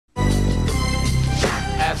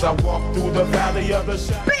as I walk through the valley of the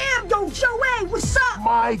shadow. Bam! Yo, Joey, what's up?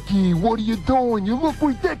 Mikey, what are you doing? You look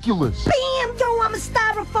ridiculous. Bam! Yo, I'm a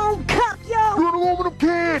styrofoam cup, yo! You're an aluminum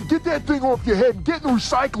can. Get that thing off your head and get in the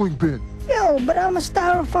recycling bin. Yo, but I'm a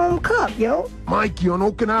styrofoam cup, yo. Mikey, on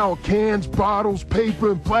Okinawa, cans, bottles,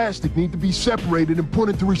 paper, and plastic need to be separated and put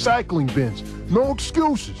into recycling bins. No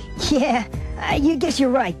excuses. Yeah, you guess you're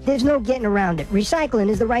right. There's no getting around it. Recycling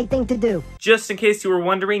is the right thing to do. Just in case you were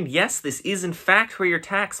wondering, yes, this is in fact where your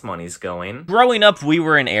tax money's going. Growing up, we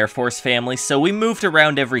were an Air Force family, so we moved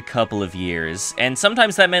around every couple of years, and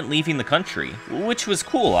sometimes that meant leaving the country, which was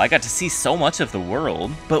cool. I got to see so much of the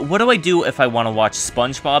world. But what do I do if I want to watch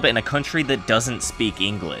SpongeBob in a country that doesn't speak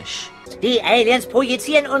English? Die Aliens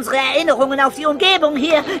projizieren unsere Erinnerungen auf die Umgebung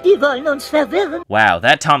hier. Die wollen uns verwirren. Wow,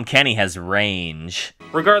 that Tom Kenny has range.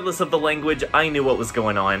 Regardless of the language, I knew what was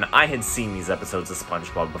going on. I had seen these episodes of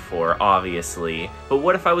SpongeBob before, obviously. But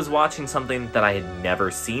what if I was watching something that I had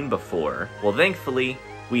never seen before? Well, thankfully,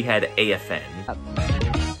 we had AFN.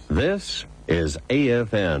 This is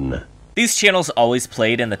AFN. These channels always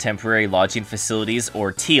played in the temporary lodging facilities,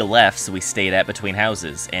 or TLFs, we stayed at between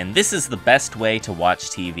houses, and this is the best way to watch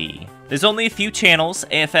TV. There's only a few channels: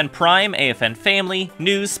 AFN Prime, AFN Family,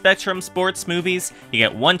 News, Spectrum, Sports, Movies. You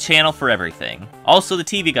get one channel for everything. Also the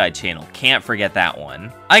TV Guide channel, can't forget that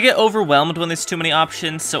one. I get overwhelmed when there's too many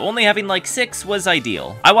options, so only having like 6 was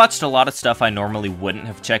ideal. I watched a lot of stuff I normally wouldn't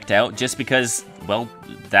have checked out just because, well,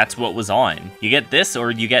 that's what was on. You get this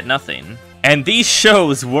or you get nothing. And these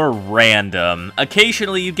shows were random.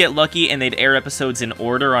 Occasionally you'd get lucky and they'd air episodes in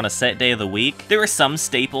order on a set day of the week. There were some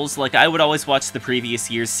staples, like I would always watch the previous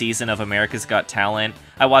year's season of America's Got Talent.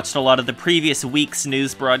 I watched a lot of the previous week's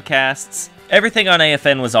news broadcasts. Everything on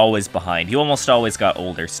AFN was always behind. You almost always got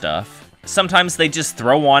older stuff. Sometimes they just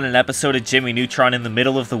throw on an episode of Jimmy Neutron in the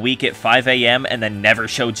middle of the week at 5 AM and then never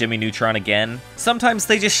show Jimmy Neutron again. Sometimes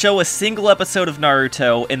they just show a single episode of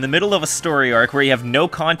Naruto in the middle of a story arc where you have no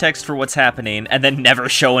context for what's happening and then never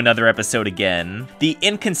show another episode again. The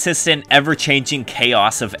inconsistent, ever-changing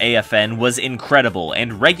chaos of AFN was incredible,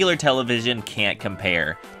 and regular television can't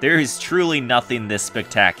compare. There is truly nothing this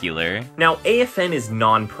spectacular. Now, AFN is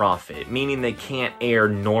non-profit, meaning they can't air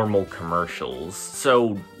normal commercials,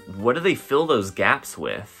 so what do they fill those gaps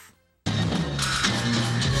with?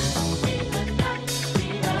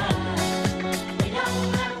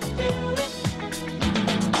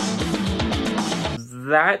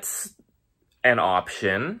 That's an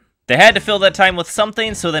option. They had to fill that time with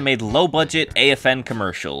something, so they made low-budget AFN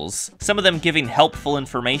commercials. Some of them giving helpful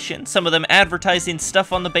information, some of them advertising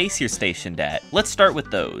stuff on the base you're stationed at. Let's start with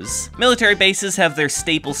those. Military bases have their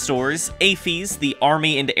staple stores. AFES, the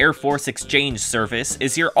Army and Air Force Exchange Service,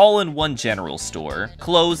 is your all-in-one general store.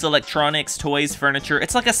 Clothes, electronics, toys, furniture,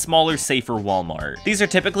 it's like a smaller, safer Walmart. These are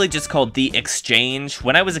typically just called the Exchange.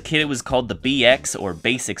 When I was a kid, it was called the BX, or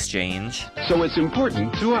Base Exchange. So it's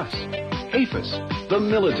important to us. AFIS, the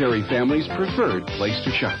military family's preferred place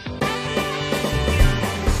to shop.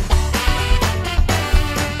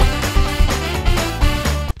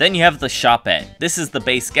 Then you have the Shopette. This is the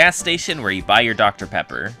base gas station where you buy your Dr.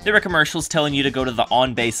 Pepper. There are commercials telling you to go to the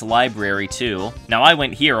on-base library too. Now I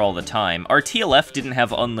went here all the time. Our TLF didn't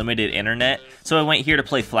have unlimited internet, so I went here to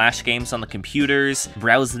play Flash games on the computers,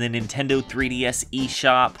 browse the Nintendo 3DS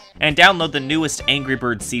eShop, and download the newest Angry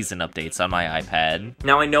Birds season updates on my iPad.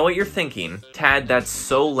 Now I know what you're thinking. Tad, that's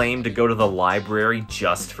so lame to go to the library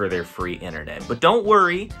just for their free internet. But don't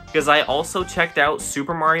worry, because I also checked out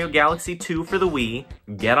Super Mario Galaxy 2 for the Wii,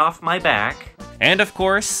 Get Off My Back, and of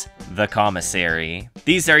course, the commissary.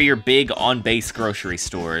 These are your big on-base grocery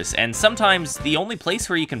stores, and sometimes the only place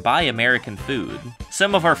where you can buy American food.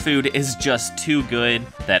 Some of our food is just too good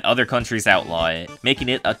that other countries outlaw it, making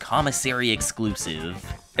it a commissary exclusive.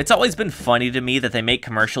 It's always been funny to me that they make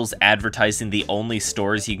commercials advertising the only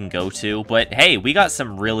stores you can go to, but hey, we got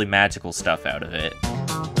some really magical stuff out of it.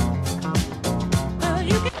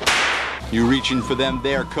 You reaching for them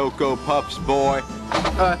there Cocoa Puffs, boy?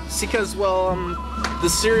 See, cause, well, the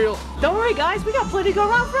cereal... Don't worry, guys. We got plenty to go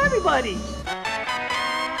around for everybody.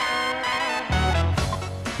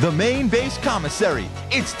 The main base commissary.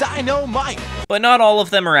 It's Dino Mike. But not all of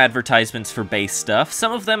them are advertisements for base stuff.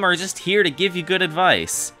 Some of them are just here to give you good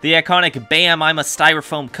advice. The iconic Bam, I'm a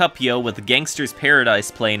Styrofoam Cup Yo with Gangster's Paradise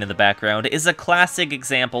playing in the background is a classic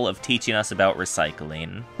example of teaching us about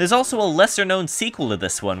recycling. There's also a lesser-known sequel to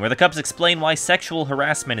this one, where the Cups explain why sexual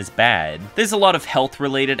harassment is bad. There's a lot of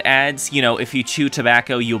health-related ads, you know, if you chew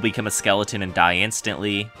tobacco, you'll become a skeleton and die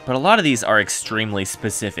instantly. But a lot of these are extremely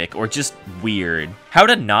specific, or just weird. How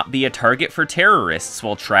to not be a target for terrorists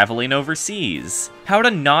while traveling overseas. movies. How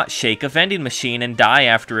to not shake a vending machine and die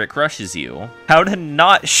after it crushes you. How to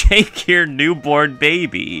not shake your newborn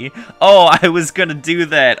baby. Oh, I was gonna do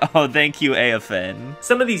that. Oh, thank you, AFN.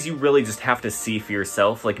 Some of these you really just have to see for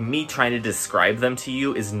yourself. Like, me trying to describe them to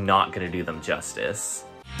you is not gonna do them justice.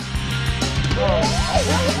 You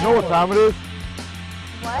know what time it is?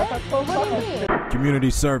 What do you mean?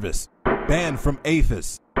 Community service. Banned from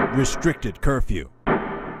AFS. Restricted curfew.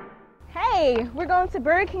 Hey, we're going to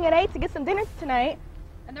Burger King at 8 to get some dinner tonight.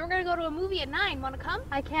 And then we're gonna go to a movie at 9. Wanna come?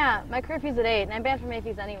 I can't. My curfew's at 8, and I'm banned from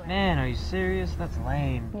AFs anyway. Man, are you serious? That's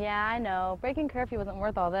lame. Yeah, I know. Breaking curfew wasn't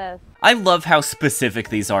worth all this. I love how specific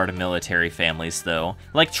these are to military families, though.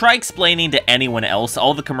 Like, try explaining to anyone else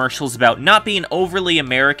all the commercials about not being overly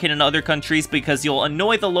American in other countries because you'll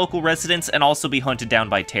annoy the local residents and also be hunted down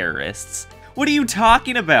by terrorists. What are you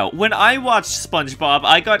talking about? When I watched SpongeBob,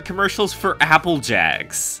 I got commercials for Apple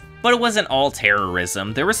Jacks. But it wasn't all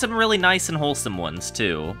terrorism, there were some really nice and wholesome ones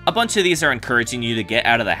too. A bunch of these are encouraging you to get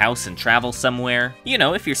out of the house and travel somewhere. You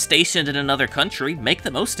know, if you're stationed in another country, make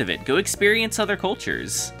the most of it, go experience other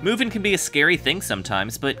cultures. Moving can be a scary thing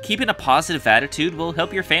sometimes, but keeping a positive attitude will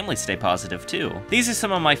help your family stay positive too. These are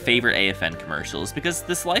some of my favorite AFN commercials because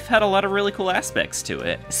this life had a lot of really cool aspects to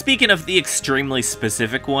it. Speaking of the extremely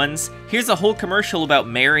specific ones, here's a whole commercial about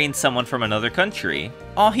marrying someone from another country.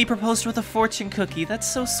 Aw, he proposed with a fortune cookie, that's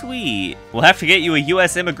so sweet. We'll have to get you a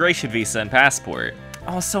US immigration visa and passport.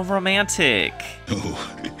 Oh, so romantic.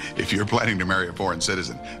 Oh, if you're planning to marry a foreign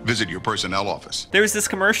citizen, visit your personnel office. There was this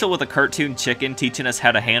commercial with a cartoon chicken teaching us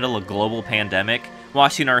how to handle a global pandemic,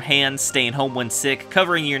 washing our hands, staying home when sick,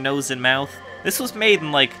 covering your nose and mouth. This was made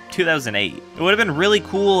in like 2008. It would have been really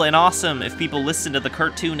cool and awesome if people listened to the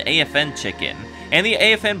cartoon AFN chicken and the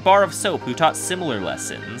AFN bar of soap who taught similar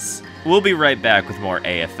lessons. We'll be right back with more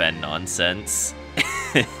AFN nonsense.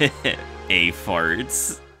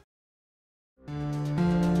 A-farts.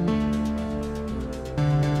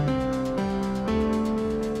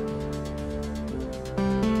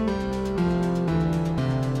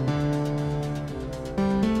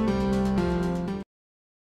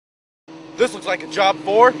 This looks like a job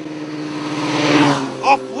for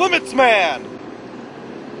Off-Limits Man!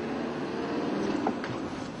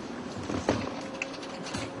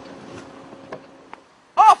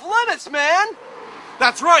 Off-Limits Man!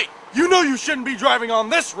 That's right! You know you shouldn't be driving on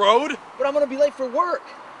this road! But I'm gonna be late for work!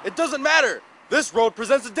 It doesn't matter! This road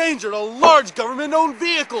presents a danger to large government-owned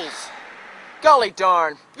vehicles! Golly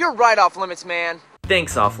darn, you're right, Off-Limits Man!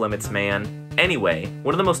 Thanks, Off-Limits Man. Anyway,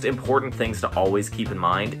 one of the most important things to always keep in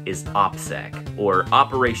mind is OPSEC, or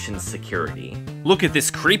Operations Security. Look at this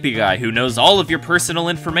creepy guy who knows all of your personal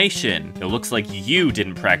information. It looks like you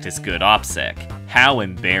didn't practice good OPSEC. How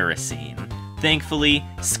embarrassing. Thankfully,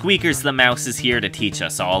 Squeakers the Mouse is here to teach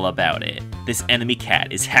us all about it. This enemy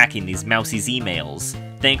cat is hacking these mousie's emails.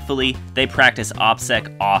 Thankfully, they practice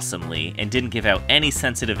OPSEC awesomely and didn't give out any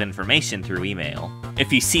sensitive information through email.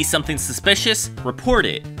 If you see something suspicious, report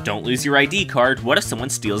it. Don't lose your ID card. What if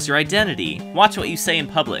someone steals your identity? Watch what you say in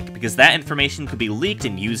public, because that information could be leaked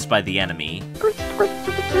and used by the enemy.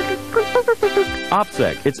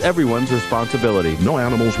 OPSEC, it's everyone's responsibility. No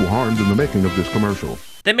animals were harmed in the making of this commercial.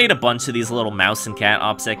 They made a bunch of these little mouse and cat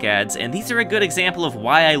OPSEC ads, and these are a good example of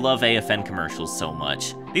why I love AFN commercials so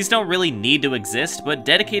much. These don't really need to exist, but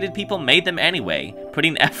dedicated people made them anyway,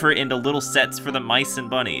 putting effort into little sets for the mice and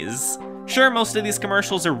bunnies. Sure, most of these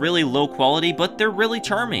commercials are really low quality, but they're really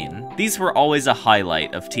charming. These were always a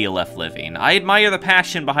highlight of TLF living. I admire the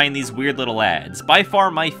passion behind these weird little ads, by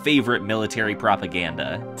far my favorite military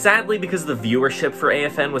propaganda. Sadly, because the viewership for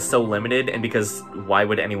AFN was so limited, and because why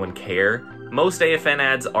would anyone care, most AFN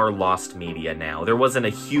ads are lost media now. There wasn't a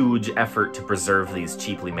huge effort to preserve these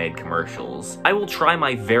cheaply made commercials. I will try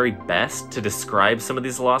my very best to describe some of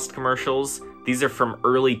these lost commercials. These are from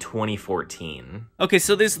early 2014. Okay,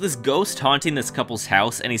 so there's this ghost haunting this couple's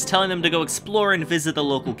house, and he's telling them to go explore and visit the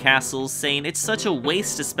local castles, saying it's such a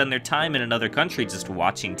waste to spend their time in another country just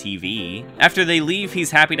watching TV. After they leave,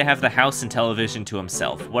 he's happy to have the house and television to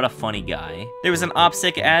himself. What a funny guy. There was an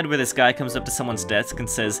OPSEC ad where this guy comes up to someone's desk and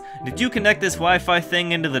says, "Did you connect this Wi-Fi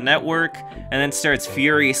thing into the network?" And then starts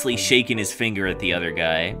furiously shaking his finger at the other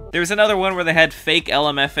guy. There was another one where they had fake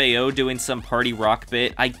LMFAO doing some party rock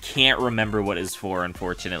bit. I can't remember what is for,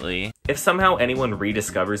 unfortunately. If somehow anyone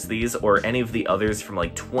rediscovers these, or any of the others from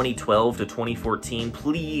like 2012 to 2014,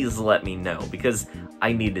 please let me know, because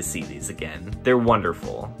I need to see these again. They're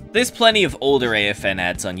wonderful. There's plenty of older AFN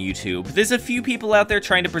ads on YouTube. There's a few people out there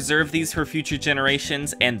trying to preserve these for future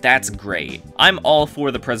generations, and that's great. I'm all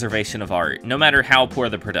for the preservation of art, no matter how poor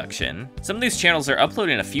the production. Some of these channels are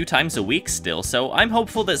uploading a few times a week still, so I'm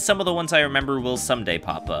hopeful that some of the ones I remember will someday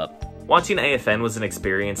pop up. Watching AFN was an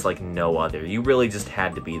experience like no other. You really just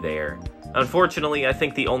had to be there. Unfortunately, I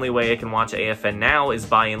think the only way I can watch AFN now is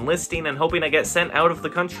by enlisting and hoping I get sent out of the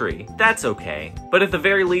country. That's okay. But at the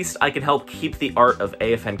very least, I can help keep the art of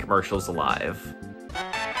AFN commercials alive.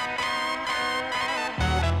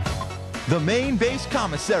 The main base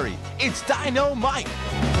commissary, it's Dino Mike.